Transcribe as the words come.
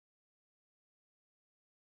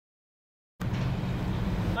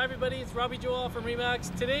Hi everybody, it's Robbie Johal from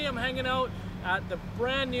Remax. Today I'm hanging out at the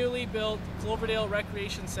brand newly built Cloverdale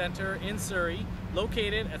Recreation Center in Surrey,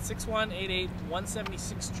 located at 6188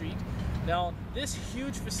 176th Street. Now, this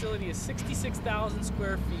huge facility is 66,000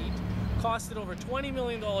 square feet, costed over $20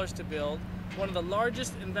 million to build, one of the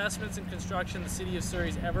largest investments in construction the city of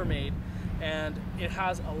Surrey's ever made, and it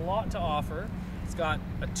has a lot to offer. It's got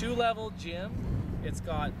a 2-level gym, it's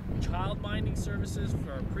got child minding services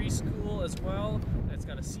for preschool as well, it's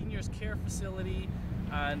got a seniors care facility,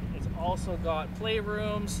 and it's also got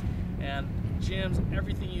playrooms and gyms,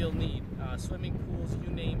 everything you'll need, swimming pools,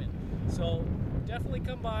 you name it. So definitely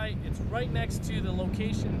come by. It's right next to the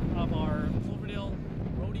location of our Cloverdale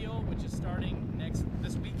rodeo, which is starting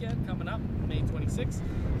this weekend, coming up May 26th.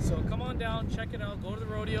 So come on down, check it out, go to the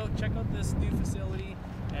rodeo, check out this new facility,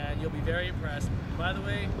 and you'll be very impressed. By the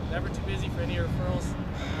way, never too busy for any referrals.